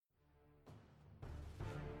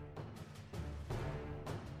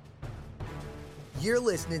You're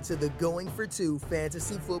listening to the Going for Two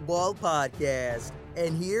Fantasy Football Podcast.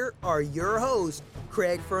 And here are your hosts,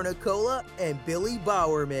 Craig Fernicola and Billy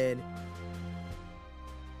Bowerman.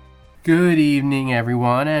 Good evening,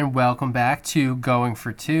 everyone, and welcome back to Going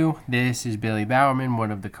for Two. This is Billy Bowerman,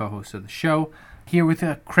 one of the co-hosts of the show. Here with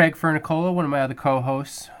Craig Fernicola, one of my other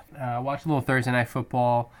co-hosts. Watch a little Thursday Night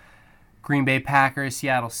Football. Green Bay Packers,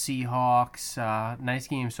 Seattle Seahawks. Nice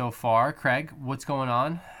game so far. Craig, what's going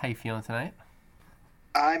on? How you feeling tonight?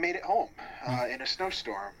 I made it home in a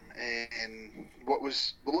snowstorm in what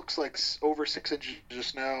looks like over 6 inches of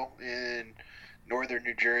snow in northern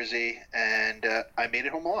New Jersey, and I made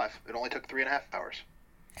it home alive. It only took 3.5 hours.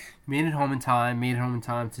 Made it home in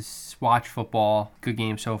time to watch football. Good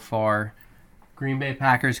game so far. Green Bay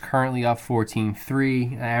Packers currently up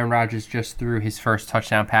 14-3. Aaron Rodgers just threw his first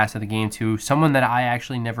touchdown pass of the game to someone that I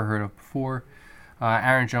actually never heard of before.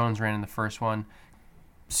 Aaron Jones ran in the first one.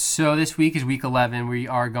 So this week is week 11. We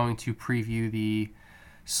are going to preview the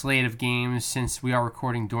slate of games. Since we are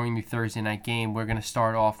recording during the Thursday night game, we're going to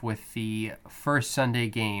start off with the first Sunday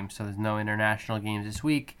game. So there's no international games this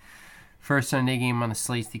week. First Sunday game on the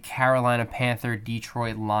slate is the Carolina Panther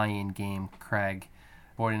Detroit Lion game, Craig.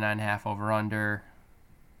 49.5 over under.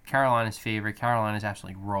 Carolina's favorite. Carolina's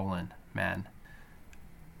absolutely rolling, man.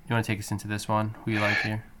 You want to take us into this one? Who you like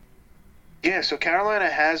here? Yeah, so Carolina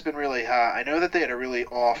has been really hot. I know that they had a really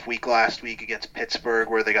off week last week against Pittsburgh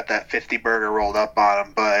where they got that 50-burger rolled up on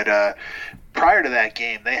them, but prior to that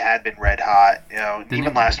game, they had been red hot.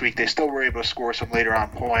 Even last week, they still were able to score some later on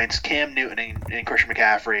points. Cam Newton and Christian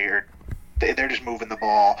McCaffrey, they're just moving the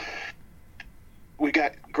ball. We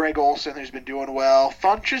got Greg Olsen, who's been doing well.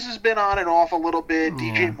 Funchess has been on and off a little bit.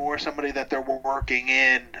 Yeah. DJ Moore, somebody that they're working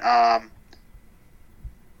in.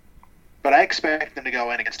 But I expect them to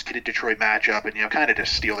go in against a Detroit matchup and, kind of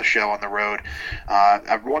just steal the show on the road.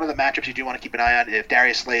 One of the matchups you do want to keep an eye on, if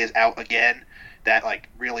Darius Slay is out again, that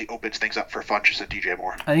really opens things up for Funchess and DJ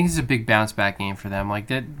Moore. I think this is a big bounce back game for them.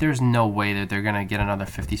 There's no way that they're going to get another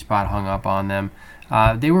 50 spot hung up on them.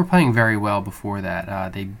 They were playing very well before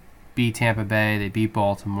that. They beat Tampa Bay, they beat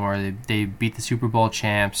Baltimore, they beat the Super Bowl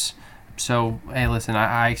champs. So, hey, listen,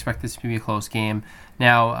 I expect this to be a close game.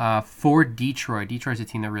 Now, for Detroit's a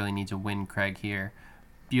team that really needs a win, Craig, here.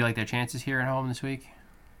 Do you like their chances here at home this week?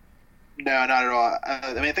 No, not at all.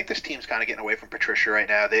 I think this team's kind of getting away from Patricia right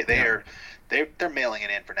now. They're mailing it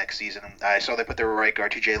in for next season. I saw they put their right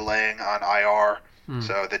guard, TJ Lang, on IR.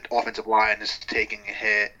 So the offensive line is taking a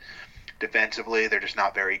hit. Defensively, they're just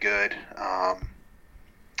not very good.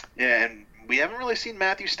 And we haven't really seen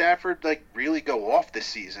Matthew Stafford really go off this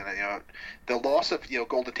season. The loss of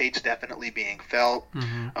Golden Tate's definitely being felt.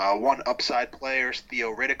 One upside player is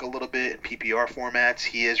Theo Riddick a little bit in PPR formats.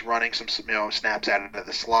 He is running some snaps out of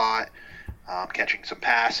the slot, catching some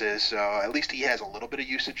passes. So at least he has a little bit of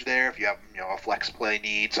usage there. If you have a flex play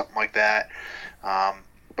need, something like that. But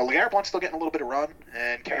LeGarrette Blount's still getting a little bit of run,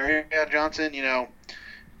 and Kerryon Johnson.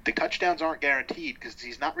 The touchdowns aren't guaranteed because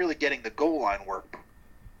he's not really getting the goal line work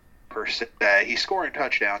per se. He's scoring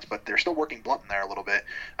touchdowns, but they're still working Blount in there a little bit.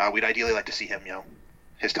 We'd ideally like to see him,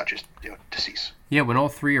 his touches, to cease. Yeah, when all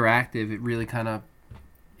three are active, it really kind of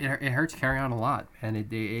it hurts Kerryon a lot, and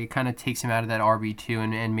it kind of takes him out of that RB2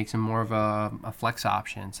 and makes him more of a flex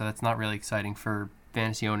option. So that's not really exciting for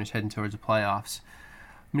fantasy owners heading towards the playoffs.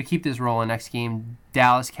 I'm going to keep this rolling. Next game,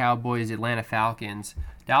 Dallas Cowboys, Atlanta Falcons.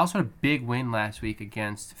 Dallas had a big win last week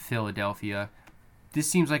against Philadelphia. This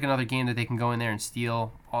seems like another game that they can go in there and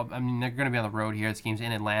steal. They're going to be on the road here. This game's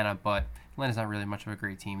in Atlanta, but Atlanta's not really much of a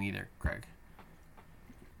great team either, Greg.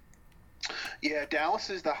 Yeah, Dallas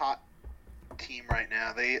is the hot team right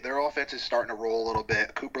now. Their offense is starting to roll a little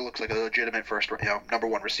bit. Cooper looks like a legitimate number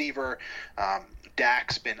one receiver.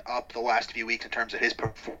 Dak's been up the last few weeks in terms of his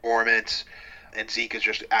performance, and Zeke is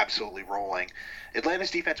just absolutely rolling.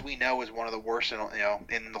 Atlanta's defense, we know, is one of the worst in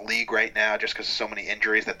the league right now, just because of so many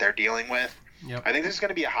injuries that they're dealing with. Yep. I think this is going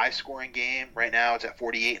to be a high-scoring game. Right now, it's at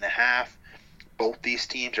 48.5. Both these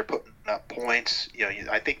teams are putting up points.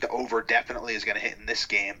 I think the over definitely is going to hit in this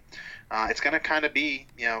game. It's going to kind of be,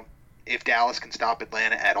 if Dallas can stop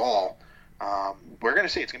Atlanta at all. We're going to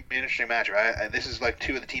see. It's going to be an interesting matchup. This is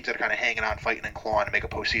two of the teams that are kind of hanging on, fighting and clawing to make a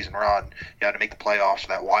postseason run, to make the playoffs,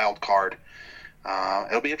 that wild card.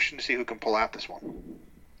 It'll be interesting to see who can pull out this one.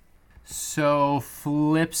 So,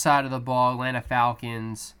 flip side of the ball, Atlanta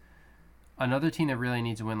Falcons. Another team that really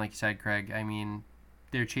needs a win, like you said, Craig.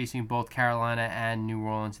 They're chasing both Carolina and New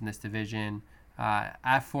Orleans in this division. At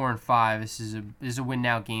 4-5, this is a win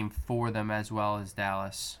now game for them as well as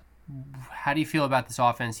Dallas. How do you feel about this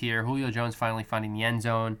offense here? Julio Jones finally finding the end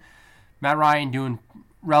zone. Matt Ryan doing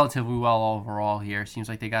relatively well overall here. Seems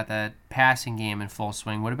like they got that passing game in full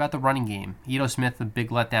swing. What about the running game? Ito Smith, a big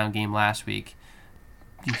letdown game last week.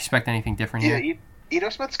 Do you expect anything different here? Yeah, Ito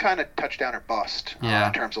Smith's kind of touchdown or bust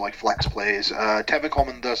in terms of like flex plays. Tevin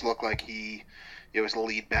Coleman does look like he is the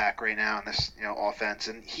lead back right now in this offense,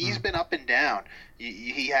 and he's been up and down.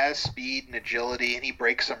 He has speed and agility, and he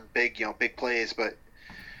breaks some big plays, but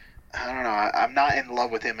I don't know. I'm not in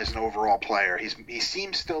love with him as an overall player. He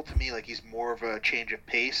seems still to me like he's more of a change of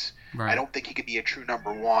pace. Right. I don't think he could be a true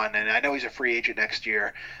number one, and I know he's a free agent next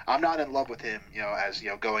year. I'm not in love with him, as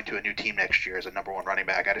going to a new team next year as a number one running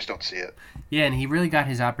back. I just don't see it. Yeah, and he really got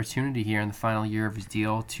his opportunity here in the final year of his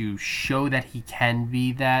deal to show that he can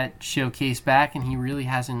be that showcase back, and he really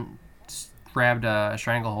hasn't grabbed a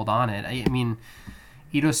stranglehold on it. I mean,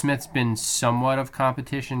 Ito Smith's been somewhat of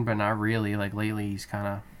competition, but not really. Like lately, he's kind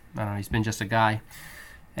of, I don't know, he's been just a guy.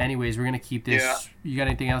 Anyways, we're going to keep this. Yeah. You got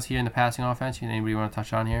anything else here in the passing offense? Anybody want to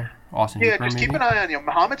touch on here? Austin Hooper, just maybe? Keep an eye on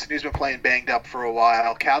Muhammad Sanu's been playing banged up for a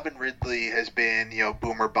while. Calvin Ridley has been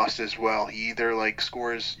boomer bust as well. He either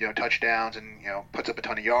scores touchdowns and puts up a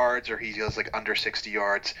ton of yards, or he goes under 60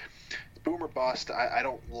 yards. Boomer bust. I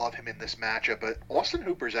don't love him in this matchup, but Austin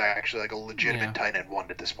Hooper's actually a legitimate tight end one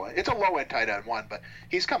at this point. It's a low end tight end one, but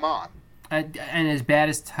he's come on. And as bad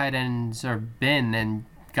as tight ends have been, then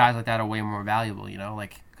guys like that are way more valuable,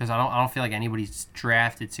 because I don't feel like anybody's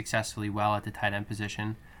drafted successfully well at the tight end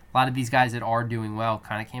position. A lot of these guys that are doing well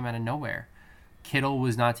kind of came out of nowhere. Kittle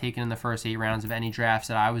was not taken in the first 8 rounds of any drafts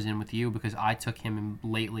that I was in with you because I took him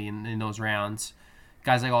lately in those rounds.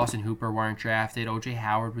 Guys like Austin Hooper weren't drafted. O.J.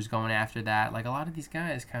 Howard was going after that. A lot of these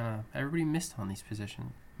guys everybody missed on these positions,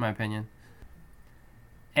 in my opinion.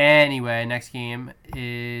 Anyway, next game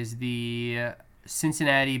is the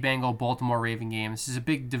Cincinnati Bengal Baltimore Raven game. This is a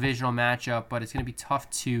big divisional matchup, but it's going to be tough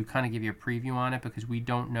to kind of give you a preview on it because we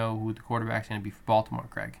don't know who the quarterback's going to be for Baltimore,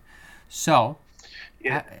 Craig. So,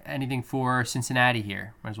 anything for Cincinnati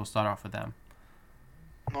here? Might as well start off with them.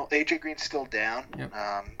 Well, A.J. Green's still down. Yep.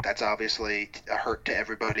 That's obviously a hurt to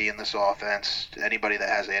everybody in this offense. Anybody that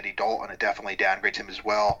has Andy Dalton, it definitely downgrades him as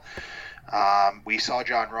well. We saw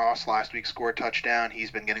John Ross last week score a touchdown.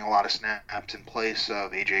 He's been getting a lot of snaps in place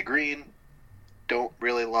of A.J. Green. Don't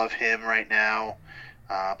really love him right now,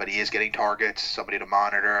 but he is getting targets, somebody to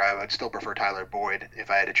monitor. I would still prefer Tyler Boyd if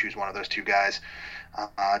I had to choose one of those two guys.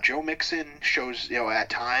 Joe Mixon shows, at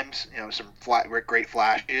times, some great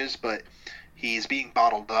flashes, but he's being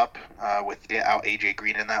bottled up without A.J.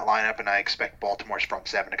 Green in that lineup, and I expect Baltimore's front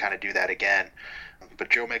seven to kind of do that again. But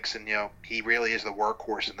Joe Mixon, he really is the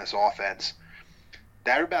workhorse in this offense.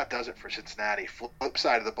 That about does it for Cincinnati. Flip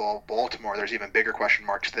side of the ball, Baltimore, there's even bigger question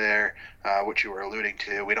marks there, which you were alluding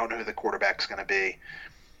to. We don't know who the quarterback's going to be.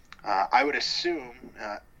 I would assume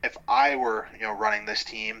if I were running this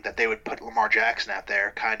team that they would put Lamar Jackson out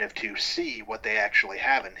there kind of to see what they actually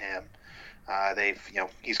have in him.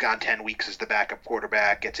 He's gone 10 weeks as the backup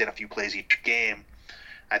quarterback, gets in a few plays each game.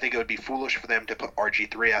 I think it would be foolish for them to put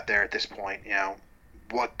RG3 out there at this point.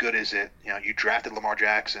 What good is it? You drafted Lamar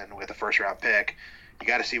Jackson with a first-round pick. You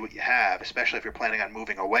got to see what you have, especially if you're planning on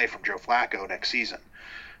moving away from Joe Flacco next season.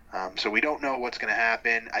 So we don't know what's going to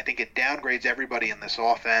happen. I think it downgrades everybody in this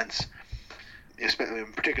offense, especially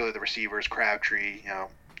in particular the receivers, Crabtree,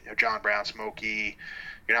 John Brown, Smokey.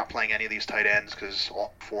 You're not playing any of these tight ends because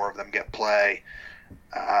all 4 of them get play.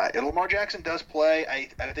 If Lamar Jackson does play,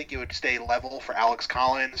 I think it would stay level for Alex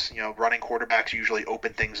Collins. Running quarterbacks usually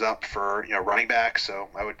open things up for running backs, so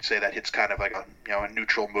I would say that it's kind of like a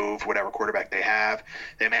neutral move, whatever quarterback they have.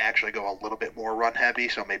 They may actually go a little bit more run heavy,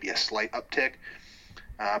 so maybe a slight uptick.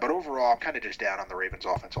 But overall, I'm kind of just down on the Ravens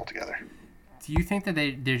offense altogether. Do you think that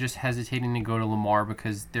they're just hesitating to go to Lamar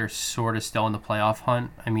because they're sort of still in the playoff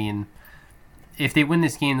hunt? I mean, if they win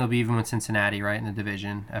this game, they'll be even with Cincinnati, right, in the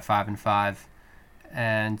division at 5-5.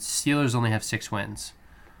 And Steelers only have 6 wins.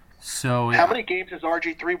 So how many games has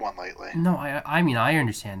RG3 won lately? No, I mean I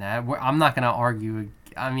understand that. I'm not going to argue.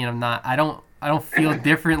 I mean I don't feel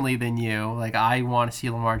differently than you. I want to see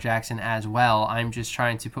Lamar Jackson as well. I'm just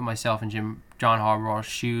trying to put myself in John Harbaugh's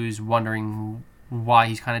shoes, wondering why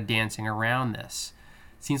he's kind of dancing around this.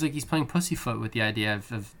 It seems like he's playing pussyfoot with the idea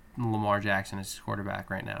of Lamar Jackson as his quarterback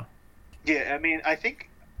right now. Yeah, I mean I think.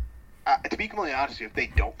 To be completely honest with you, if they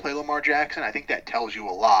don't play Lamar Jackson, I think that tells you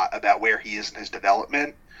a lot about where he is in his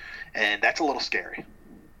development, and that's a little scary.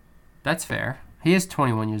 That's fair. He is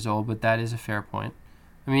 21 years old, but that is a fair point.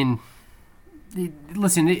 I mean,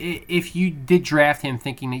 listen, if you did draft him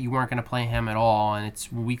thinking that you weren't going to play him at all, and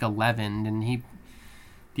it's week 11, then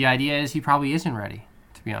the idea is he probably isn't ready,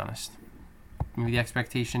 to be honest. Maybe the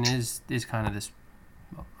expectation is kind of this,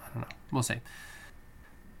 I don't know. We'll see.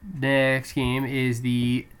 Next game is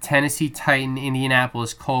the Tennessee Titan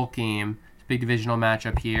Indianapolis Colt game. It's a big divisional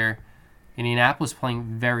matchup here. Indianapolis playing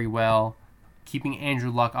very well, keeping Andrew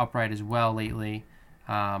Luck upright as well lately.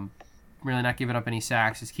 Really not giving up any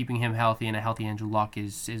sacks. It's keeping him healthy, and a healthy Andrew Luck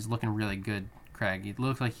is looking really good, Craig. It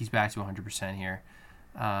looks like he's back to 100% here.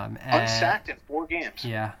 Unsacked in 4 games.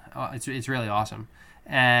 Yeah, it's really awesome.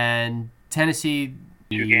 And Tennessee,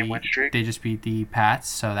 2-game win streak. They just beat the Pats,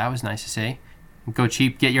 so that was nice to see. Go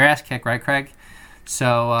cheap, get your ass kicked, right, Craig?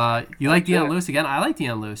 So you like Dion Lewis again? I like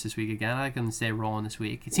Dion Lewis this week again. I like him to stay rolling this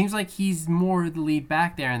week. It seems like he's more the lead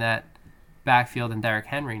back there in that backfield than Derrick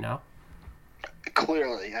Henry, no?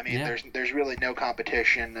 Clearly. I mean, there's really no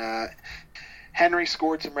competition. Henry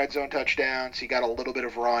scored some red zone touchdowns. He got a little bit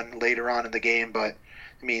of run later on in the game, but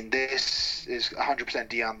I mean, this is 100%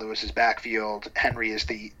 Dion Lewis's backfield. Henry is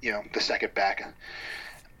the second back.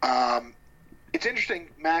 It's an interesting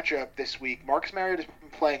matchup this week. Marcus Mariota has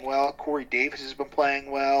been playing well. Corey Davis has been playing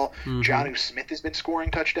well. Mm-hmm. Jonnu Smith has been scoring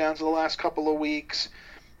touchdowns in the last couple of weeks.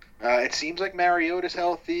 It seems like Mariota's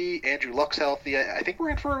healthy. Andrew Luck's healthy. I think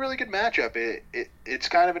we're in for a really good matchup. It's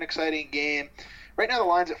kind of an exciting game. Right now the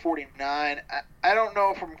line's at 49. I don't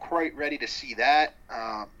know if I'm quite ready to see that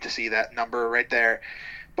number right there.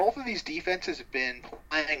 Both of these defenses have been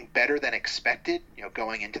playing better than expected,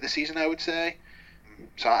 going into the season, I would say.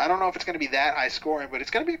 So I don't know if it's going to be that high scoring, but it's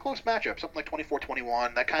going to be a close matchup, something like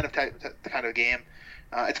 24-21, that kind of game.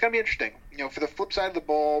 It's going to be interesting. For the flip side of the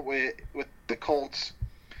ball with the Colts,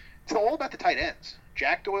 it's all about the tight ends.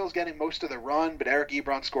 Jack Doyle's getting most of the run, but Eric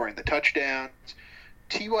Ebron's scoring the touchdowns.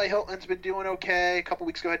 T.Y. Hilton's been doing okay. A couple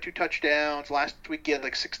weeks ago had 2 touchdowns. Last week he had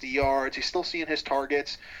like 60 yards. He's still seeing his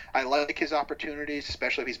targets. I like his opportunities,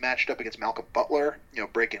 especially if he's matched up against Malcolm Butler,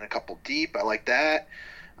 breaking a couple deep. I like that.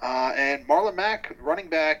 And Marlon Mack, running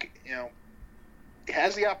back,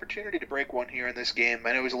 has the opportunity to break one here in this game.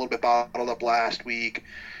 I know he was a little bit bottled up last week.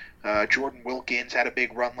 Jordan Wilkins had a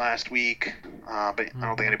big run last week, but I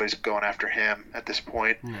don't think anybody's going after him at this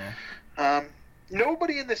point. Yeah.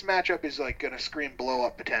 Nobody in this matchup is like going to scream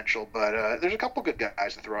blow-up potential, but there's a couple good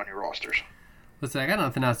guys to throw on your rosters. Listen, I got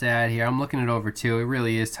nothing else to add here. I'm looking it over, too. It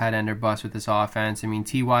really is tight end or bust with this offense. I mean,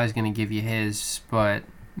 T.Y. is going to give you his, but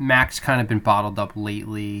Mac's kind of been bottled up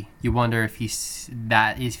lately. You wonder if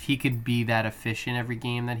he could be that efficient every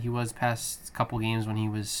game that he was past couple games when he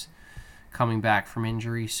was coming back from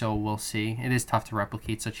injury. So we'll see. It is tough to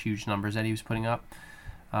replicate such huge numbers that he was putting up.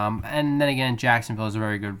 And then again, Jacksonville is a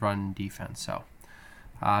very good run defense. So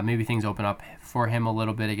maybe things open up for him a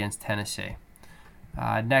little bit against Tennessee.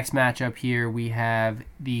 Next matchup here, we have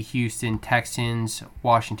the Houston Texans,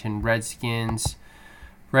 Washington Redskins.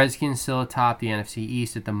 Redskins still atop the NFC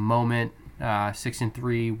East at the moment,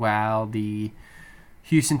 6-3, while the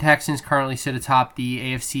Houston Texans currently sit atop the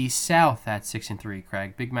AFC South at 6-3.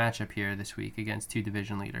 Craig, big matchup here this week against 2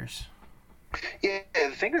 division leaders. Yeah,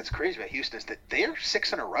 the thing that's crazy about Houston is that they are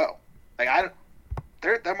 6 in a row. Like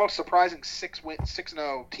they're the most surprising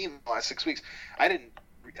 6-0 team in the last 6 weeks. I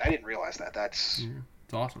didn't realize that. It's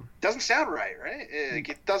awesome. Doesn't sound right? Like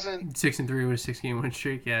it doesn't. 6-3 with a 6-game win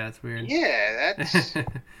streak. Yeah, that's weird. Yeah, that's.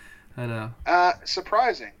 I know.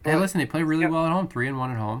 Surprising. Hey, listen, they play really well at home.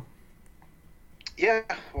 3-1 at home. Yeah,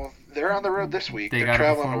 well, they're on the road this week. They're gotta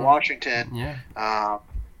traveling to Washington. Yeah.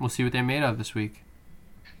 We'll see what they're made of this week.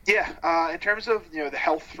 Yeah. In terms of the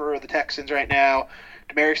health for the Texans right now,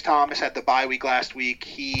 Demaryius Thomas had the bye week last week.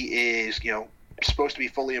 He is supposed to be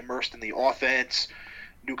fully immersed in the offense.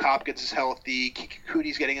 Nuke Hopkins is healthy. Kiki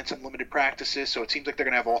Cootie's getting in some limited practices, so it seems like they're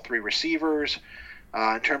going to have all 3 receivers.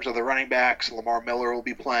 In terms of the running backs, Lamar Miller will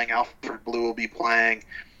be playing. Alfred Blue will be playing.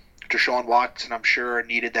 Deshaun Watson, I'm sure,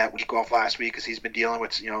 needed that week off last week because he's been dealing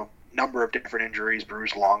with number of different injuries,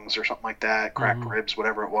 bruised lungs or something like that, cracked ribs,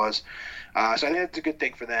 whatever it was. So I think that's a good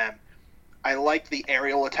thing for them. I like the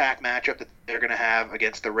aerial attack matchup that they're going to have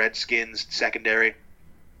against the Redskins secondary.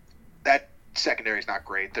 That secondary is not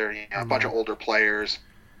great. They're a bunch of older players.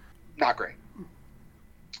 Not great.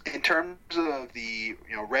 In terms of the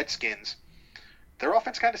Redskins, their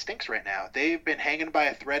offense kind of stinks right now. They've been hanging by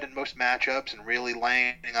a thread in most matchups and really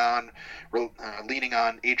leaning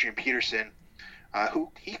on Adrian Peterson, who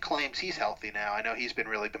he claims he's healthy now. I know he's been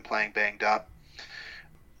playing banged up.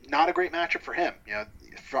 Not a great matchup for him.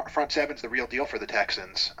 Front seven's the real deal for the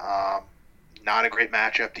Texans. Not a great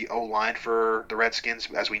matchup. The O-line for the Redskins,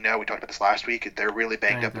 as we know, we talked about this last week, they're really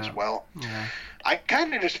banged up as well. Yeah. I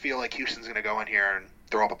kind of just feel like Houston's going to go in here and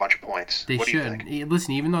throw up a bunch of points. They what should. Do you think?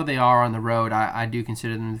 Listen, even though they are on the road, I do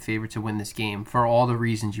consider them the favorite to win this game for all the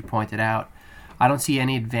reasons you pointed out. I don't see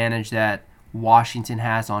any advantage that Washington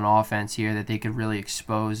has on offense here that they could really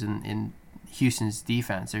expose in Houston's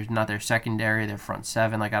defense. They're not their secondary, their front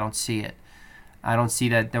seven. Like, I don't see it. I don't see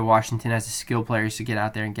that Washington has the skill players to get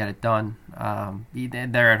out there and get it done.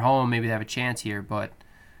 They're at home. Maybe they have a chance here, but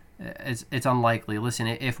it's unlikely. Listen,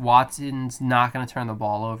 if Watson's not going to turn the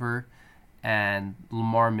ball over and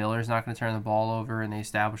Lamar Miller's not going to turn the ball over and they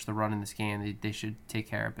establish the run in this game, they should take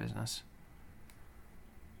care of business.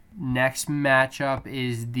 Next matchup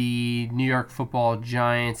is the New York Football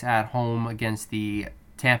Giants at home against the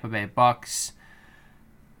Tampa Bay Bucks.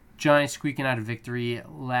 Giants squeaking out a victory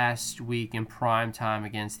last week in prime time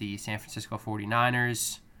against the San Francisco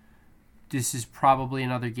 49ers. This is probably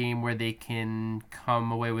another game where they can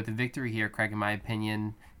come away with a victory here, Craig, in my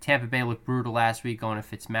opinion. Tampa Bay looked brutal last week going to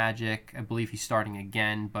Fitzmagic. I believe he's starting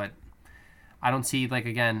again, but I don't see,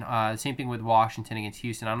 same thing with Washington against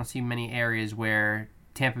Houston. I don't see many areas where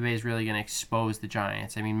Tampa Bay is really going to expose the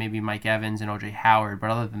Giants. I mean, maybe Mike Evans and O.J. Howard,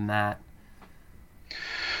 but other than that.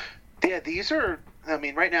 Yeah,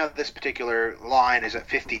 right now this particular line is at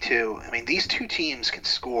 52. I mean, these two teams can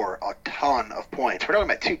score a ton of points. We're talking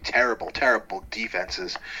about two terrible, terrible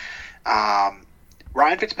defenses.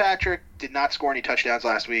 Ryan Fitzpatrick did not score any touchdowns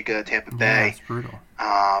last week at Tampa Bay. Yeah, it's brutal.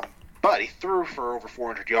 But he threw for over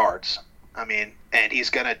 400 yards. I mean, and he's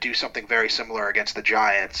going to do something very similar against the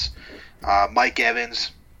Giants. Mike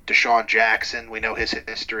Evans, Deshaun Jackson, we know his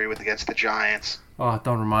history against the Giants. Oh,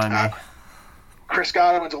 don't remind me. Chris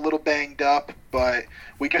Godwin's a little banged up, but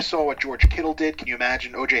we just saw what George Kittle did. Can you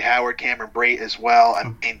imagine O.J. Howard, Cameron Brate as well?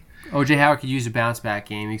 I mean, O.J. Howard could use a bounce-back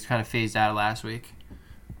game. He's kind of phased out last week.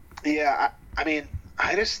 Yeah, I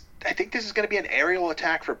think this is going to be an aerial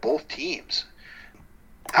attack for both teams.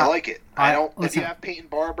 I like it. If you have Peyton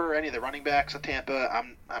Barber, any of the running backs of Tampa,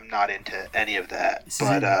 I'm not into any of that. This is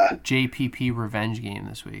a JPP revenge game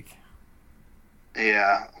this week.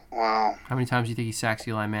 Yeah, well. How many times do you think he sacks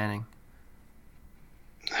Eli Manning?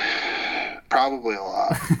 Probably a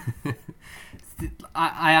lot.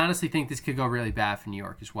 I honestly think this could go really bad for New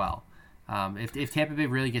York as well. If Tampa Bay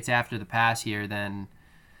really gets after the pass here, then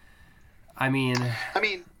I mean,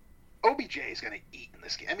 OBJ is going to eat in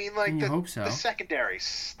this game. I mean, like hope so. The secondary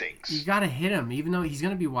stinks. You got to hit him, even though he's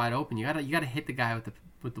going to be wide open. You got to hit the guy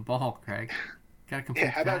with the ball, Craig. Got to complete. Yeah,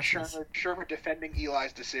 how about Shermer defending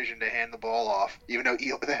Eli's decision to hand the ball off, even though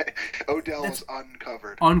Odell was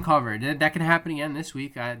uncovered. Uncovered. That can happen again this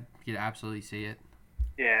week. I could absolutely see it.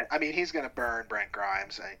 Yeah, I mean, he's going to burn Brent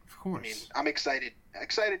Grimes. Of course. I mean, I'm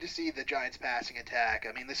excited to see the Giants passing attack.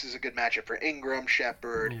 I mean, this is a good matchup for Ingram,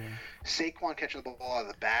 Shepard, Saquon catching the ball out of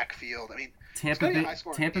the backfield. I mean, Tampa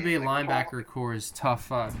Bay linebacker core is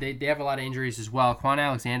tough. They have a lot of injuries as well. Quan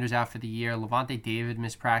Alexander's out for the year. Levante David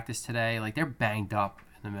missed practice today. Like, they're banged up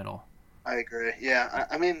in the middle. I agree. Yeah,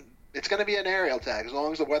 I mean, it's going to be an aerial attack. As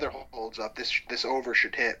long as the weather holds up, this over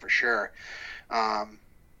should hit for sure.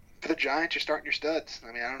 For the Giants, you're starting your studs.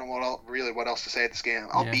 I mean, I don't know what else to say at this game.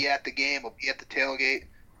 I'll be at the game. I'll be at the tailgate.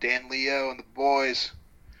 Dan Leo and the boys.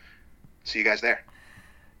 See you guys there.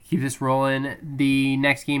 Keep this rolling. The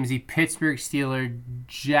next game is the Pittsburgh Steelers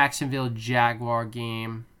Jacksonville Jaguar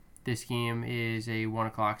game. This game is a 1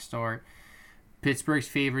 o'clock start. Pittsburgh's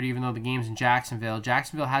favored, even though the game's in Jacksonville.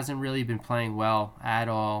 Jacksonville hasn't really been playing well at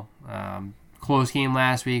all. Close game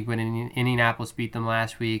last week, but Indianapolis beat them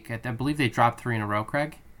last week. I believe they dropped 3 in a row,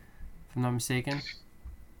 Craig, if I'm not mistaken.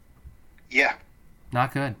 Yeah.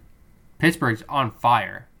 Not good. Pittsburgh's on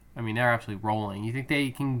fire. I mean, they're absolutely rolling. You think they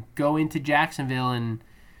can go into Jacksonville and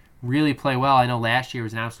really play well? I know last year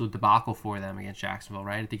was an absolute debacle for them against Jacksonville,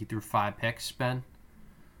 right? I think he threw 5 picks, Ben.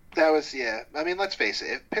 That was, yeah. I mean, let's face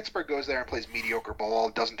it. If Pittsburgh goes there and plays mediocre ball,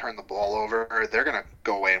 doesn't turn the ball over, they're going to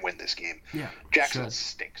go away and win this game. Yeah. Jacksonville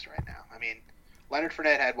stinks right now. I mean, Leonard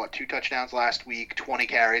Fournette had, 2 touchdowns last week, 20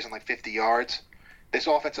 carries and 50 yards. This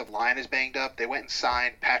offensive line is banged up. They went and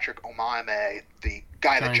signed Patrick Omameh, the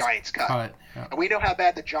guy the Giants cut. Yeah. And we know how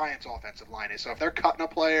bad the Giants' offensive line is. So if they're cutting a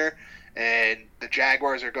player and the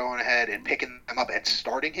Jaguars are going ahead and picking them up and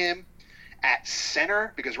starting him at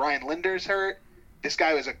center because Ryan Linder's hurt, this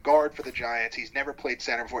guy was a guard for the Giants. He's never played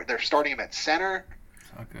center before. They're starting him at center.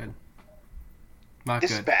 It's not good.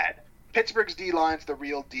 This is bad. Pittsburgh's D-line's the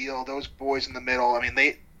real deal. Those boys in the middle, I mean,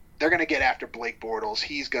 they're going to get after Blake Bortles.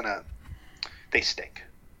 They stink.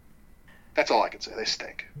 That's all I can say. They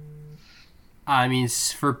stink. I mean,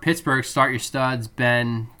 for Pittsburgh, start your studs,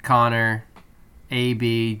 Ben, Connor,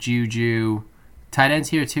 AB, Juju. Tight ends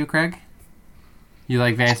here too, Craig? You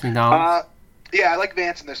like Vance McDonald? Yeah, I like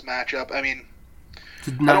Vance in this matchup. I mean,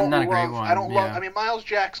 not a great one. I mean, Miles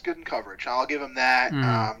Jack's good in coverage. I'll give him that.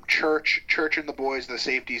 Church and the boys, the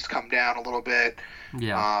safeties come down a little bit.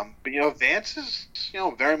 Yeah. But Vance is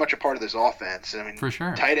very much a part of this offense. I mean, for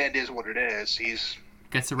sure. Tight end is what it is. He's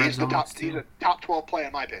Gets the red zone. He's a top 12 play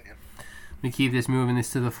in my opinion. We keep this moving.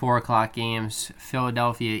 This to the 4 o'clock games.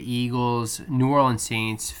 Philadelphia Eagles, New Orleans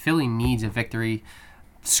Saints. Philly needs a victory.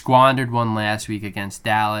 Squandered one last week against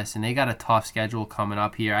Dallas, and they got a tough schedule coming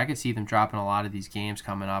up here. I could see them dropping a lot of these games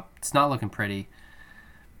coming up. It's not looking pretty.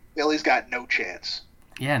 Philly's got no chance.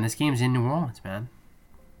 Yeah, and this game's in New Orleans, man.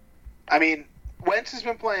 I mean, Wentz has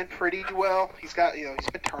been playing pretty well. He's got, he's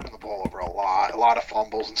been turning the ball over a lot of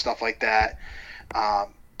fumbles and stuff like that.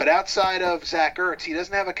 But outside of Zach Ertz, he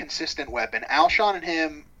doesn't have a consistent weapon. Alshon and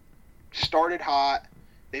him started hot.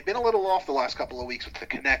 They've been a little off the last couple of weeks with the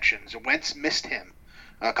connections. Wentz missed him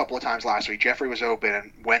a couple of times last week. Jeffrey was open,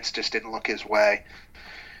 and Wentz just didn't look his way.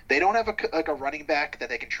 They don't have a running back that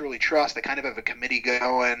they can truly trust. They kind of have a committee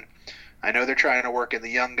going. I know they're trying to work in the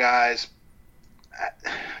young guys.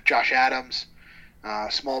 Josh Adams,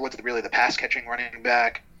 Smallwood's really the pass-catching running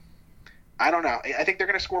back. I don't know. I think they're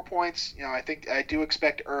going to score points. I do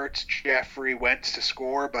expect Ertz, Jeffrey, Wentz to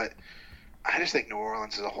score, but I just think New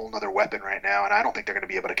Orleans is a whole other weapon right now, and I don't think they're going to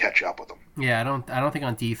be able to catch up with them. Yeah, I don't think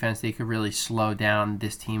on defense they could really slow down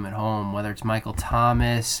this team at home. Whether it's Michael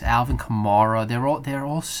Thomas, Alvin Kamara, they're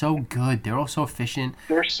all so good. They're all so efficient.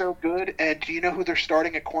 They're so good. And do you know who they're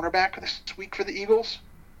starting at cornerback this week for the Eagles?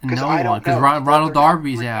 No one, because Ronald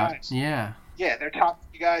Darby's out. Guys. Yeah. Yeah, their top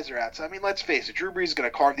 3 guys are out. So, I mean, let's face it. Drew Brees is going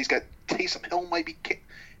to carve these guys. Taysom Hill might be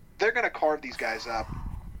they're going to carve these guys up.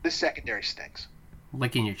 This secondary stinks.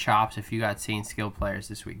 Licking your chops if you got Saints skill players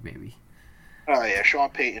this week, baby. Oh, yeah. Sean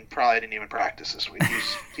Payton probably didn't even practice this week.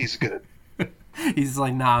 He's good. He's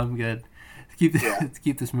like, nah, I'm good. Let's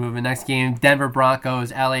keep this moving. Next game, Denver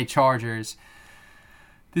Broncos, LA Chargers.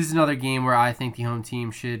 This is another game where I think the home team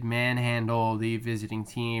should manhandle the visiting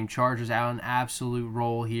team. Chargers out an absolute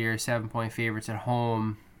roll here, 7-point favorites at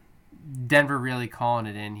home. Denver really calling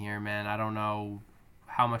it in here, man. I don't know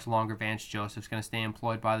how much longer Vance Joseph's going to stay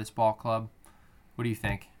employed by this ball club. What do you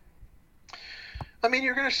think? I mean,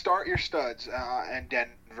 you're going to start your studs in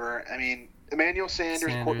Denver. I mean, Emmanuel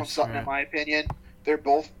Sanders and Cortland Sutton, in my opinion, they're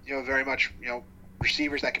both very much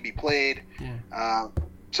receivers that can be played. Yeah.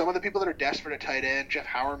 Some of the people that are desperate at tight end, Jeff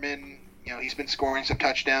Howerman, he's been scoring some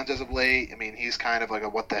touchdowns as of late. I mean, he's kind of like a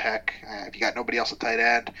what the heck. If you got nobody else at tight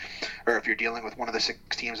end, or if you're dealing with one of the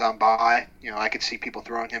 6 teams on bye, I could see people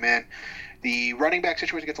throwing him in. The running back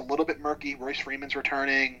situation gets a little bit murky. Royce Freeman's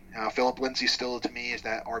returning. Philip Lindsay still, to me, is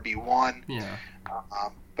that RB1. Yeah.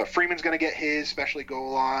 But Freeman's going to get his, especially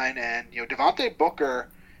goal line. And, Devontae Booker,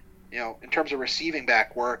 in terms of receiving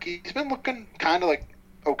back work, he's been looking kind of like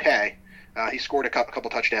okay. He scored a couple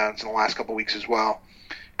touchdowns in the last couple weeks as well.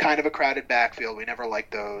 Kind of a crowded backfield. We never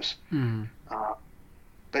liked those.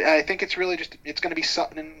 But I think it's really it's going to be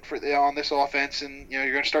Sutton on this offense, and you're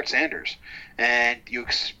going to start Sanders, and you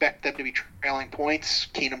expect them to be trailing points.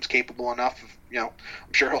 Keenum's capable enough of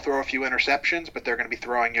I'm sure he'll throw a few interceptions, but they're going to be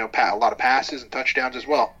throwing a lot of passes and touchdowns as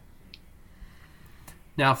well.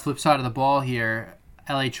 Now, flip side of the ball here,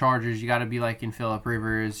 LA Chargers. You got to be liking Phillip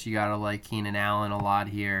Rivers. You got to like Keenan Allen a lot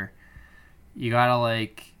here. You got to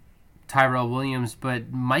like Tyrell Williams,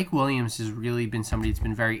 but Mike Williams has really been somebody that's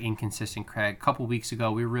been very inconsistent, Craig. A couple weeks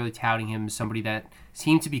ago, we were really touting him as somebody that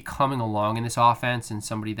seemed to be coming along in this offense and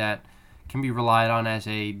somebody that can be relied on as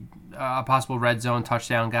a possible red zone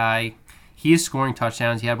touchdown guy. He is scoring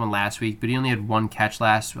touchdowns. He had one last week, but he only had 1 catch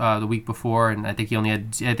the week before, and I think he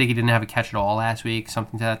didn't have a catch at all last week,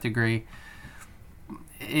 something to that degree.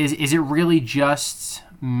 Is it really just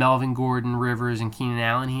Melvin Gordon, Rivers, and Keenan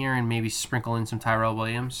Allen here, and maybe sprinkle in some Tyrell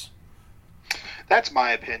Williams? That's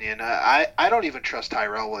my opinion. I don't even trust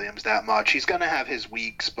Tyrell Williams that much. He's going to have his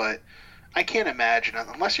weeks, but I can't imagine,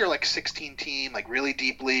 unless you're like 16-team, like really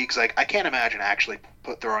deep leagues, like I can't imagine actually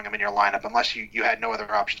throwing him in your lineup unless you had no other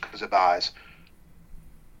options because of buys.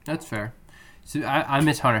 That's fair. So I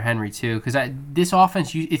miss Hunter Henry too, because this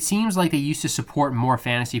offense, it seems like they used to support more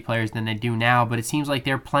fantasy players than they do now, but it seems like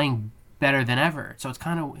they're playing better than ever. So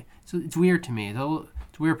it's weird to me. It's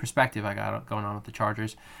a weird perspective I got going on with the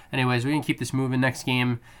Chargers. Anyways, we can keep this moving. Next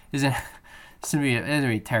game is it's gonna be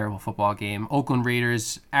a terrible football game. Oakland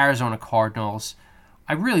Raiders, Arizona Cardinals.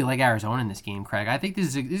 I really like Arizona in this game, Craig. I think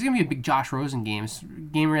this is gonna be a big Josh Rosen game. This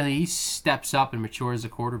game really he steps up and matures as a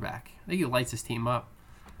quarterback. I think he lights his team up.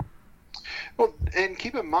 Well, and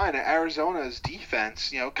keep in mind Arizona's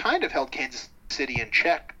defense, kind of held Kansas City in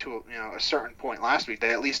check to a certain point last week.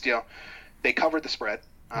 They at least they covered the spread.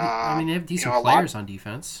 I mean, they have decent players on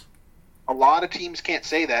defense. A lot of teams can't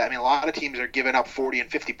say that. I mean, a lot of teams are giving up 40 and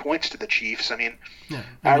 50 points to the Chiefs. I mean,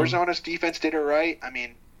 Arizona's defense did it right. I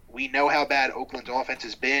mean, we know how bad Oakland's offense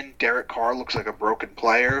has been. Derek Carr looks like a broken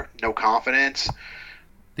player. No confidence.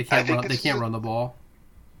 They can't run the ball.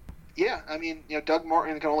 Yeah, I mean, Doug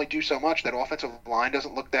Martin can only do so much. That offensive line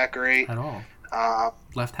doesn't look that great. At all. Uh,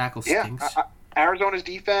 Left tackle yeah, stinks. Arizona's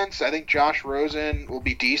defense, I think Josh Rosen will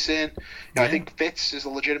be decent. Yeah. I think Fitz is a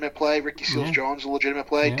legitimate play. Ricky Seals-Jones is a legitimate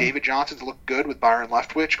play. Yeah. David Johnson's looked good with Byron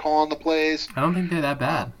Leftwich calling the plays. I don't think they're that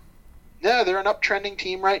bad. No, they're an uptrending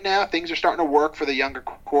team right now. Things are starting to work for the younger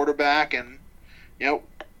quarterback, and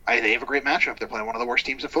they have a great matchup. They're playing one of the worst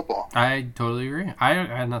teams in football. I totally agree. I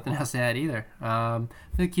have nothing else to add either. I'm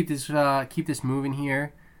gonna keep this moving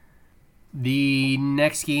here. The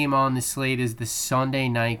next game on the slate is the Sunday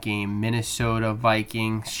night game: Minnesota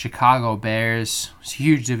Vikings, Chicago Bears. It's a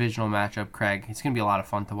huge divisional matchup, Craig. It's gonna be a lot of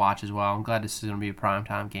fun to watch as well. I'm glad this is gonna be a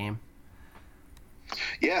primetime game.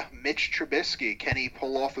 Yeah, Mitch Trubisky, can he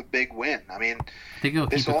pull off a big win? I mean, I think he'll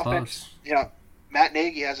keep it close. Matt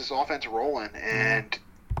Nagy has this offense rolling, and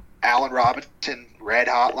Allen Robinson red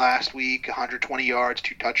hot last week, 120 yards,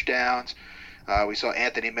 2 touchdowns. We saw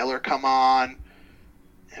Anthony Miller come on.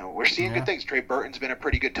 We're seeing good things. Trey Burton's been a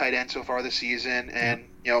pretty good tight end so far this season, and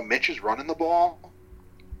Mitch is running the ball.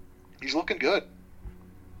 He's looking good.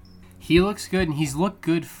 He looks good, and he's looked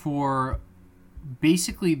good for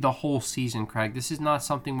basically the whole season, Craig. This is not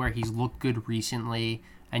something where he's looked good recently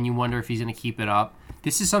and you wonder if he's going to keep it up.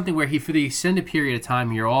 This is something where he, for the extended period of time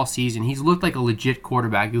here all season, he's looked like a legit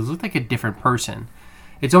quarterback. He's looked like a different person.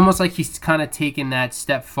 It's almost like he's kind of taken that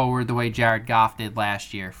step forward the way Jared Goff did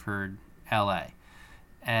last year for LA.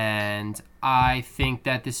 And I think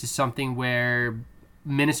that this is something where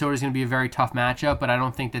Minnesota is going to be a very tough matchup, but I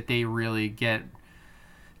don't think that they really get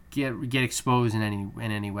exposed in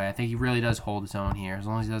any way. I think he really does hold his own here. As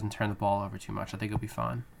long as he doesn't turn the ball over too much, I think he'll be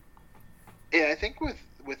fine. Yeah, I think with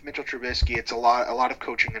Mitchell Trubisky, it's a lot of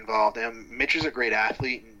coaching involved. And Mitch is a great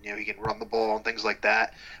athlete, and he can run the ball and things like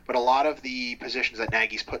that. But a lot of the positions that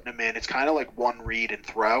Nagy's putting him in, it's kind of like one read and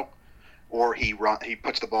throw, or he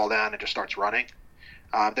puts the ball down and just starts running.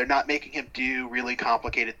 They're not making him do really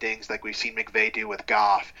complicated things like we've seen McVay do with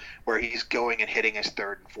Goff, where he's going and hitting his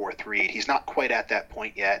third and fourth read. He's not quite at that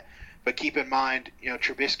point yet. But keep in mind,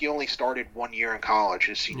 Trubisky only started 1 year in college,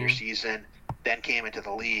 his senior season, then came into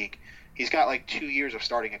the league. He's got like 2 years of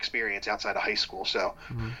starting experience outside of high school. So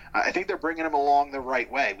I think they're bringing him along the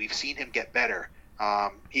right way. We've seen him get better.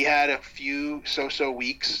 He had a few so-so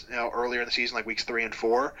weeks earlier in the season, like weeks 3 and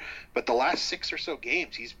 4. But the last 6 or so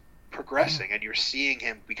games, he's progressing, and you're seeing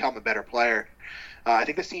him become a better player. I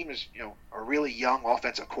think this team is, a really young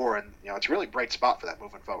offensive core, and it's a really bright spot for that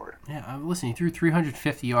moving forward. Yeah, listen, he threw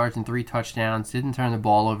 350 yards and 3 touchdowns. Didn't turn the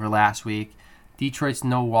ball over last week. Detroit's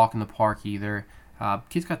no walk in the park either.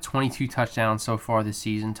 Kid's got 22 touchdowns so far this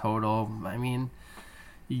season total. I mean,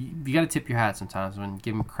 you got to tip your hat sometimes when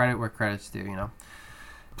give him credit where credit's due.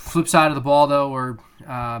 Flip side of the ball though, or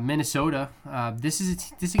Minnesota. This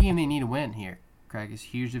is a game they need to win here. Craig, it's a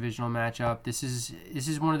huge divisional matchup. This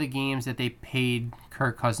is one of the games that they paid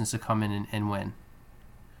Kirk Cousins to come in and win.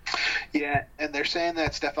 Yeah, and they're saying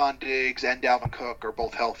that Stephon Diggs and Dalvin Cook are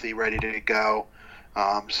both healthy, ready to go.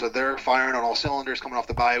 So they're firing on all cylinders coming off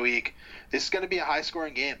the bye week. This is going to be a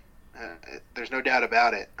high-scoring game. There's no doubt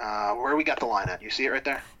about it. Where we got the line at? You see it right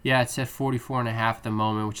there? Yeah, it's at 44.5 at the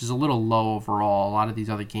moment, which is a little low overall. A lot of these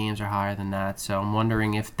other games are higher than that, so I'm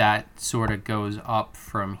wondering if that sort of goes up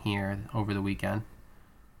from here over the weekend.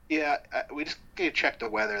 Yeah, we just need to check the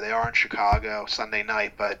weather. They are in Chicago Sunday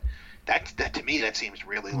night, but that to me, that seems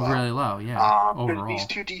really low. Really low, yeah, overall. These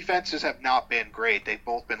two defenses have not been great. They've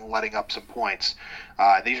both been letting up some points.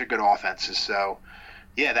 These are good offenses, so...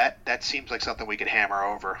 Yeah, that seems like something we could hammer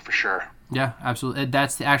over for sure. Yeah, absolutely.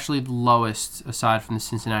 That's actually the lowest aside from the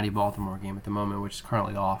Cincinnati-Baltimore game at the moment, which is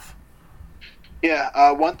currently off.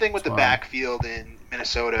 Yeah, one thing with the backfield in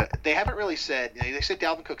Minnesota, they haven't really said, they said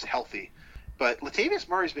Dalvin Cook's healthy, but Latavius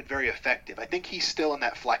Murray's been very effective. I think he's still in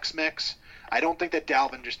that flex mix. I don't think that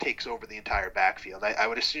Dalvin just takes over the entire backfield. I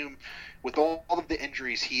would assume with all of the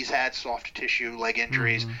injuries he's had, soft tissue, leg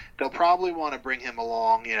injuries, they'll probably want to bring him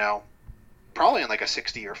along, probably in like a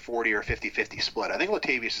 60 or 40 or 50-50 split. I think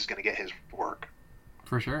Latavius is going to get his work.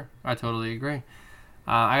 For sure. I totally agree.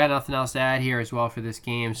 I got nothing else to add here as well for this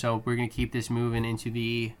game, so we're going to keep this moving into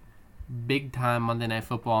the big-time Monday Night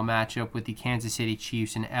Football matchup with the Kansas City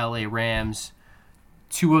Chiefs and LA Rams.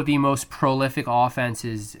 Two of the most prolific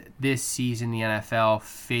offenses this season in the NFL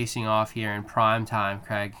facing off here in prime time,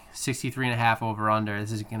 Craig. 63.5 over-under.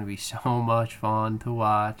 This is going to be so much fun to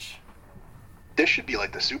watch. This should be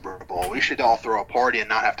like the Super Bowl. We should all throw a party and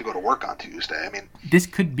not have to go to work on Tuesday. I mean, this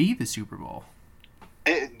could be the Super Bowl.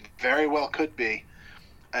 It very well could be.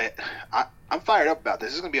 I'm fired up about this.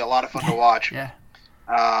 This is going to be a lot of fun to watch. Yeah.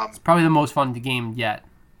 It's probably the most fun game yet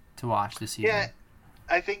to watch this season. Yeah.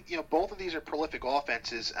 I think both of these are prolific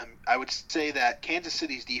offenses. I would say that Kansas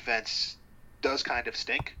City's defense does kind of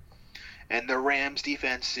stink, and the Rams'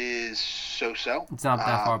 defense is so-so. It's not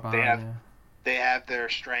that far behind. They have their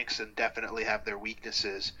strengths and definitely have their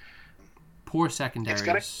weaknesses. Poor secondaries.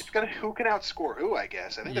 It's gonna who can outscore who, I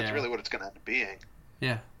guess. I think that's really what it's gonna end up being.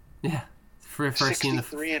 Yeah. For first team,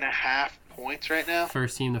 63.5 points right now.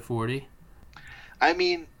 First team to 40. I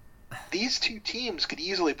mean, these two teams could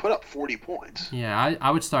easily put up 40 points. Yeah,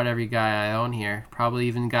 I would start every guy I own here. Probably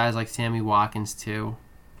even guys like Sammy Watkins too.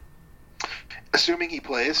 Assuming he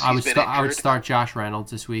plays, I would start Josh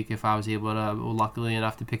Reynolds this week if I was able to, luckily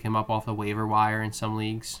enough to pick him up off the waiver wire in some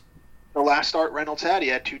leagues. The last start Reynolds had, he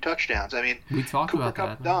had 2 touchdowns. I mean, we talked Cooper about Kupp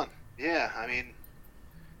that. Done. Yeah, I mean,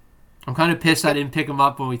 I'm kind of pissed I didn't pick him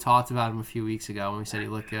up when we talked about him a few weeks ago when we said he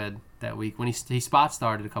looked good that week when he spot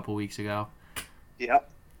started a couple weeks ago. Yep.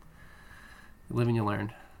 You live and you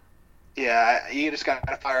learn. Yeah, you just got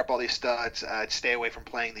to fire up all these studs. Stay away from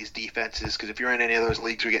playing these defenses because if you're in any of those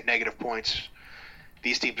leagues where you get negative points,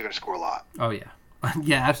 these teams are going to score a lot. Oh, yeah.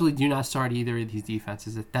 Yeah, absolutely do not start either of these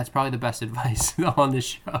defenses. That's probably the best advice on this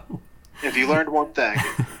show. If you learned one thing.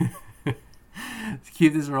 Let's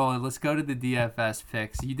keep this rolling. Let's go to the DFS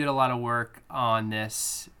picks. You did a lot of work on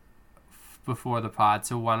this before the pod,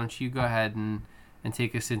 so why don't you go ahead and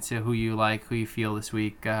take us into who you like, who you feel this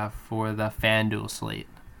week for the FanDuel slate.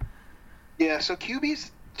 Yeah, so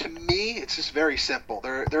QBs, to me, it's just very simple.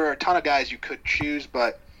 There are a ton of guys you could choose,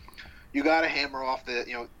 but you got to hammer off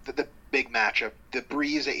the big matchup. The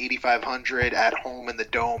Breeze at 8,500 at home in the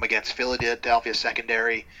Dome against Philadelphia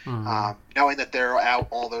secondary. Mm-hmm. Knowing that they're out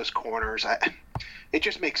all those corners, it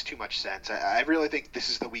just makes too much sense. I really think this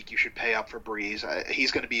is the week you should pay up for Breeze.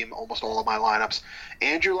 He's going to be in almost all of my lineups.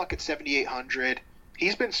 Andrew Luck at 7,800.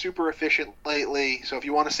 He's been super efficient lately, so if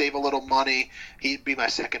you want to save a little money, he'd be my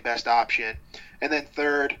second best option. And then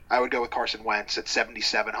third, I would go with Carson Wentz at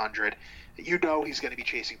 7,700. You know he's going to be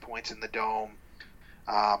chasing points in the Dome.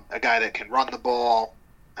 A guy that can run the ball.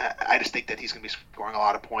 I just think that he's going to be scoring a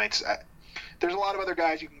lot of points. There's a lot of other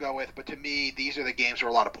guys you can go with, but to me, these are the games where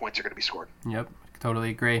a lot of points are going to be scored. Yep, totally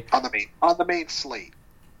agree. On the main slate.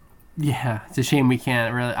 Yeah, it's a shame we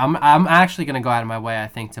can't really. I'm actually going to go out of my way, I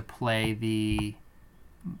think, to play the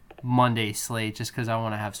Monday slate just because I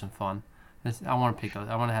want to have some fun. I want to pick those.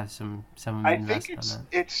 I want to have some investment on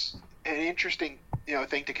that. It's an interesting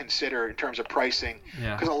thing to consider in terms of pricing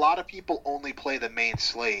because Yeah. a lot of people only play the main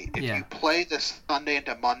slate. If Yeah. you play this Sunday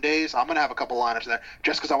into Mondays, I'm going to have a couple lineups there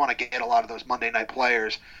just because I want to get a lot of those Monday night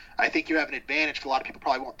players. I think you have an advantage because a lot of people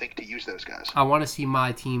probably won't think to use those guys. I want to see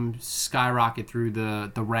my team skyrocket through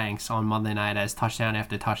the ranks on Monday night as touchdown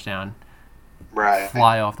after touchdown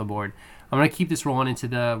fly off the board. I'm going to keep this rolling into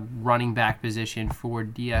the running back position for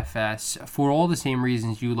DFS. For all the same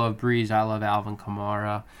reasons you love Breeze, I love Alvin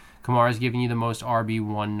Kamara. Kamara's giving you the most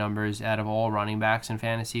RB1 numbers out of all running backs in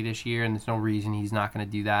fantasy this year, and there's no reason he's not going to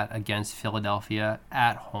do that against Philadelphia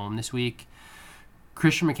at home this week.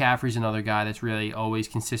 Christian McCaffrey's another guy that's really always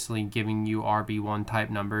consistently giving you RB1 type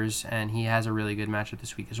numbers, and he has a really good matchup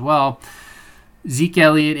this week as well. Zeke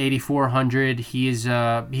Elliott, 8,400. He's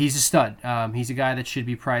a stud. He's a guy that should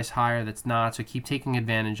be priced higher. That's not. So keep taking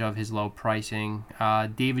advantage of his low pricing.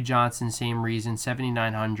 David Johnson, same reason,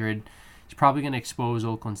 7,900. He's probably going to expose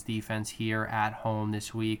Oakland's defense here at home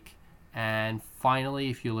this week. And finally,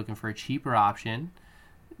 if you're looking for a cheaper option,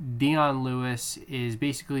 Dion Lewis is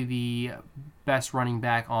basically the best running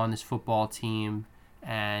back on this football team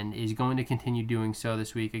and is going to continue doing so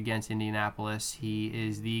this week against Indianapolis. He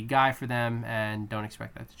is the guy for them, and don't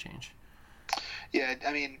expect that to change. Yeah,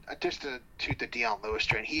 I mean, just to toot the Dion Lewis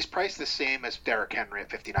train, he's priced the same as Derrick Henry at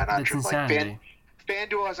 5,900. That's insanity.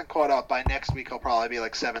 FanDuel hasn't caught up. By next week, he'll probably be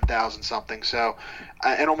like 7,000 something. So,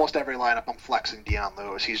 in almost every lineup, I'm flexing Dion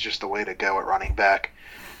Lewis. He's just the way to go at running back.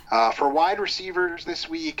 For wide receivers this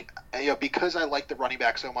week, because I like the running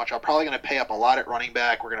back so much, I'm probably going to pay up a lot at running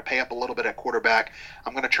back. We're going to pay up a little bit at quarterback.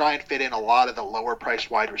 I'm going to try and fit in a lot of the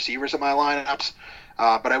lower-priced wide receivers in my lineups.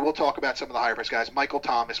 But I will talk about some of the higher-priced guys. Michael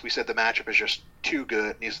Thomas, we said the matchup is just too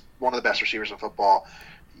good. He's one of the best receivers in football.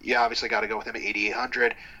 You obviously got to go with him at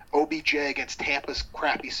 8,800. OBJ against Tampa's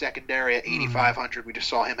crappy secondary at 8,500. We just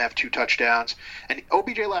saw him have 2 touchdowns. And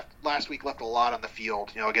OBJ last week left a lot on the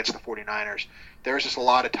field, against the 49ers. There was just a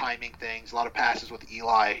lot of timing things, a lot of passes with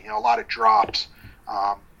Eli, a lot of drops.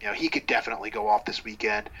 He could definitely go off this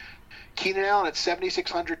weekend. Keenan Allen at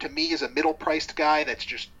 7,600 to me is a middle-priced guy that's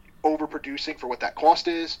just overproducing for what that cost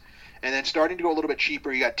is. And then starting to go a little bit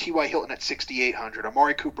cheaper, you got T.Y. Hilton at 6,800,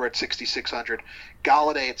 Amari Cooper at 6,600,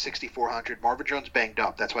 Galladay at 6,400. Marvin Jones banged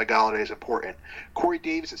up. That's why Galladay is important. Corey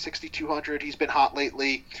Davis at 6,200. He's been hot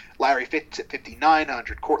lately. Larry Fitz at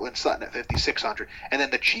 5,900. Cortland Sutton at 5,600. And then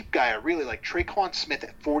the cheap guy I really like, Traquan Smith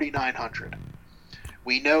at 4,900.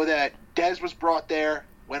 We know that Dez was brought there,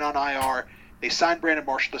 went on IR. They signed Brandon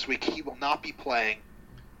Marshall this week. He will not be playing.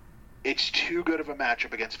 It's too good of a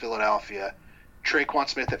matchup against Philadelphia. Traquan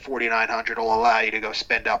Smith at 4,900 will allow you to go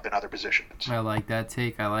spend up in other positions. I like that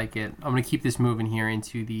take. I like it. I'm going to keep this moving here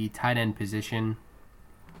into the tight end position.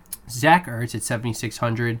 Zach Ertz at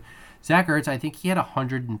 7,600. Zach Ertz, I think he had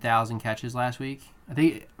 100,000 catches last week. I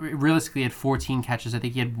think realistically he had 14 catches. I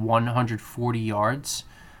think he had 140 yards.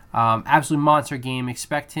 Absolute monster game.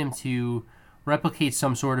 Expect him to replicate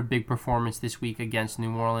some sort of big performance this week against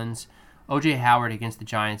New Orleans. O.J. Howard against the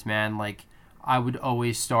Giants, man. Like, I would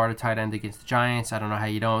always start a tight end against the Giants. I don't know how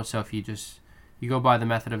you don't. So if you go by the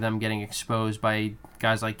method of them getting exposed by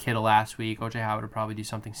guys like Kittle last week, O.J. Howard would probably do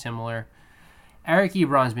something similar. Eric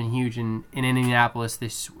Ebron's been huge in Indianapolis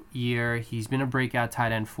this year. He's been a breakout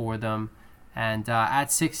tight end for them. And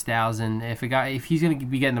at 6,000, if he's going to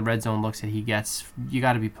be getting the red zone looks that he gets, you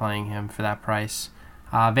got to be playing him for that price.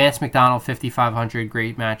 Vance McDonald, 5,500,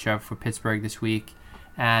 great matchup for Pittsburgh this week.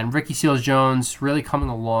 And Ricky Seals-Jones really coming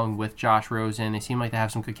along with Josh Rosen. They seem like they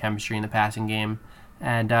have some good chemistry in the passing game.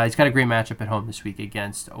 And he's got a great matchup at home this week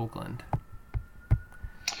against Oakland.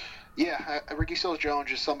 Yeah, Ricky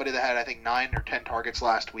Seals-Jones is somebody that had, I think, 9 or 10 targets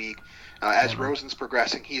last week. As Rosen's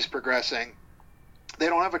progressing, he's progressing. They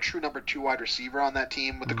don't have a true number 2 wide receiver on that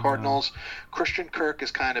team with the Cardinals. Christian Kirk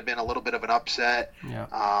has kind of been a little bit of an upset.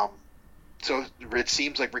 Yeah. So it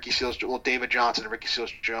seems like David Johnson and Ricky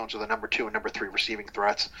Seals-Jones are the number 2 and number 3 receiving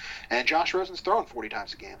threats. And Josh Rosen's throwing 40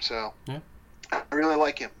 times a game. So yeah. I really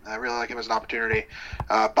like him. I really like him as an opportunity.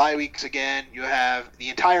 Bye weeks again, you have the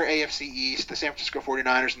entire AFC East, the San Francisco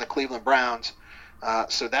 49ers and the Cleveland Browns.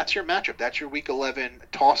 So that's your matchup. That's your Week 11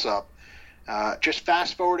 toss-up. Just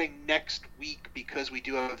fast forwarding next week, because we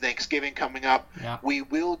do have Thanksgiving coming up. Yeah. We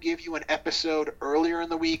will give you an episode earlier in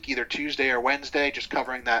the week, either Tuesday or Wednesday, just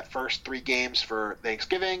covering that first 3 games for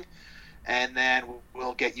Thanksgiving. And then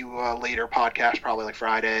we'll get you a later podcast, probably like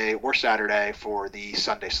Friday or Saturday, for the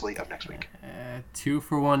Sunday slate of next week. 2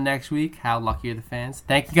 for 1 next week. How lucky are the fans?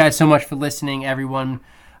 Thank you guys so much for listening, everyone.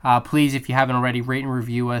 Please, if you haven't already, rate and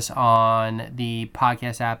review us on the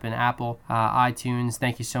podcast app in Apple, iTunes.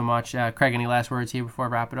 Thank you so much. Craig, any last words here before I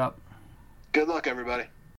wrap it up? Good luck, everybody.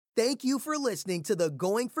 Thank you for listening to the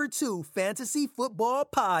Going for Two Fantasy Football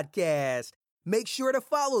Podcast. Make sure to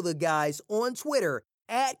follow the guys on Twitter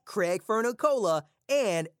at Craig Fernicola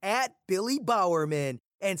and at Billy Bowerman,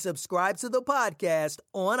 and subscribe to the podcast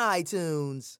on iTunes.